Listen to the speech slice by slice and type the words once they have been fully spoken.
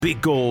Big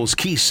goals,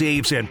 key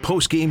saves, and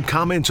post-game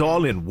comments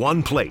all in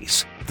one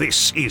place.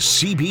 This is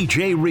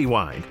CBJ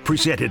Rewind,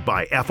 presented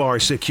by FR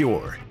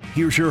Secure.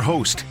 Here's your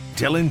host,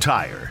 Dylan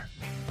Tyre.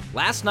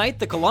 Last night,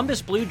 the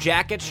Columbus Blue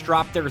Jackets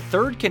dropped their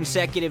third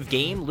consecutive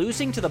game,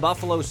 losing to the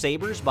Buffalo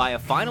Sabres by a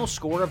final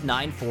score of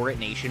 9-4 at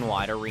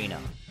Nationwide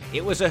Arena.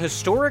 It was a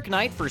historic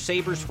night for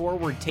Sabres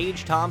forward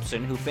Tage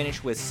Thompson, who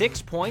finished with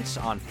 6 points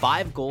on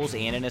 5 goals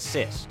and an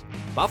assist.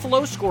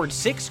 Buffalo scored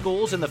 6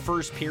 goals in the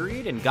first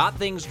period and got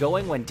things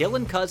going when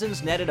Dylan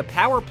Cozens netted a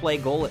power play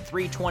goal at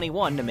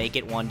 .321 to make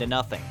it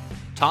 1-0.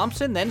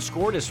 Thompson then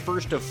scored his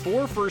first of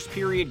 4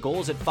 first-period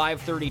goals at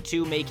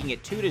 .532, making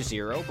it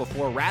 2-0,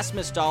 before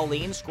Rasmus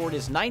Dahlin scored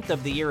his 9th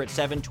of the year at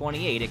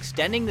 .728,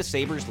 extending the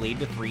Sabres' lead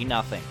to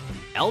 3-0.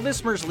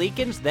 Elvis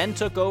Merzlikins then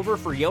took over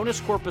for Jonas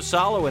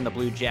Korpisalo in the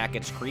Blue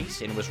Jackets'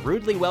 crease and was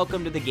rudely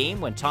welcomed to the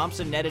game when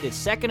Thompson netted his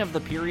second of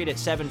the period at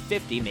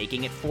 .750,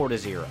 making it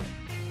 4-0.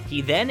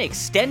 He then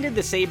extended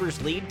the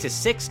Sabres' lead to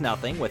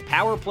 6-0 with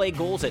power play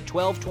goals at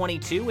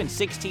 .1222 and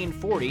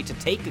 .1640 to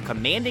take a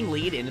commanding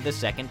lead into the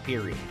second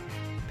period.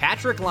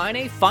 Patrik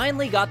Laine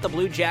finally got the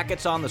Blue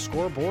Jackets on the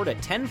scoreboard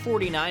at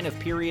 10:49 of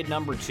period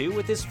number 2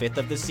 with his 5th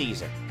of the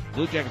season.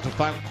 Blue Jackets will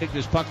finally take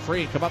this puck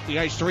free and come up the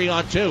ice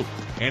 3-on-2.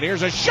 And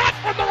here's a shot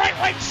from the right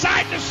wing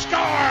side to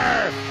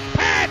score!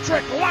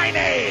 Patrik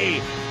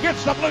Laine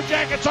gets the Blue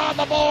Jackets on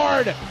the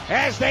board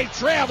as they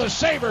trail the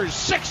Sabres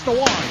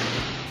 6-1.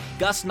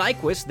 Gus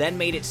Nyquist then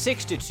made it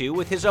 6-2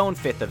 with his own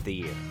 5th of the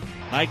year.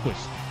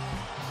 Nyquist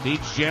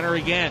beats Jenner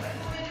again.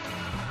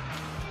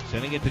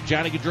 Sending it to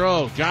Johnny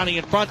Gaudreau. Johnny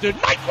in front to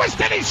Nyquist,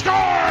 and he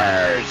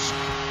scores!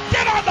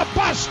 Get on the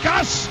bus,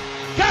 Gus!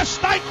 Gus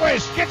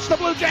Nyquist gets the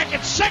Blue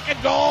Jackets'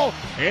 second goal,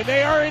 and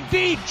they are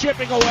indeed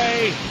chipping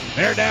away.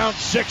 They're down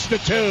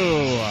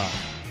 6-2.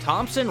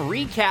 Thompson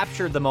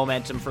recaptured the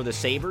momentum for the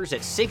Sabres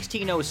at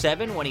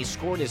 16:07 when he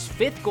scored his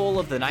 5th goal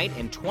of the night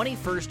and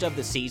 21st of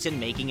the season,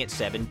 making it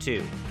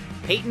 7-2.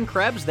 Peyton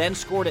Krebs then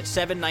scored at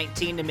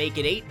 7:19 to make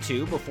it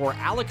 8-2 before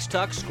Alex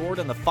Tuch scored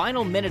in the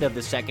final minute of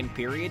the second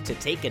period to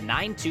take a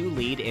 9-2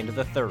 lead into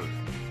the third.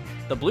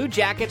 The Blue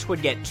Jackets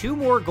would get 2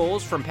 more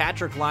goals from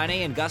Patrik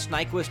Laine and Gus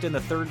Nyquist in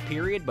the third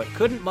period, but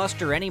couldn't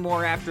muster any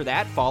more after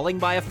that, falling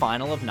by a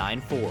final of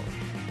 9-4.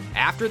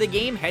 After the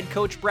game, head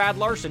coach Brad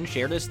Larson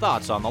shared his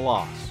thoughts on the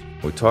loss.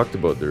 We talked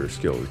about their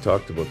skill, we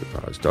talked about the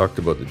prowess, talked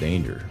about the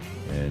danger,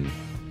 and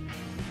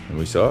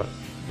we saw it.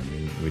 I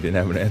mean, we didn't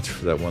have an answer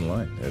for that one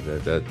line.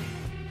 That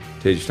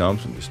Tage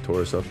Thompson just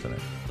tore us up tonight.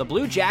 The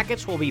Blue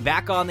Jackets will be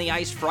back on the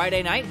ice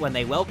Friday night when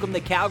they welcome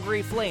the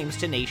Calgary Flames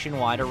to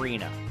Nationwide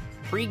Arena.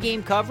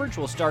 Pre-game coverage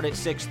will start at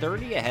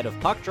 6:30 ahead of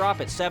puck drop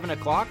at 7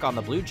 o'clock on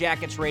the Blue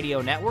Jackets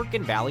Radio Network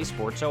and Valley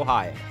Sports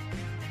Ohio.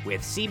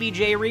 With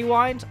CBJ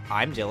Rewind,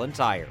 I'm Dylan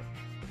Tyre.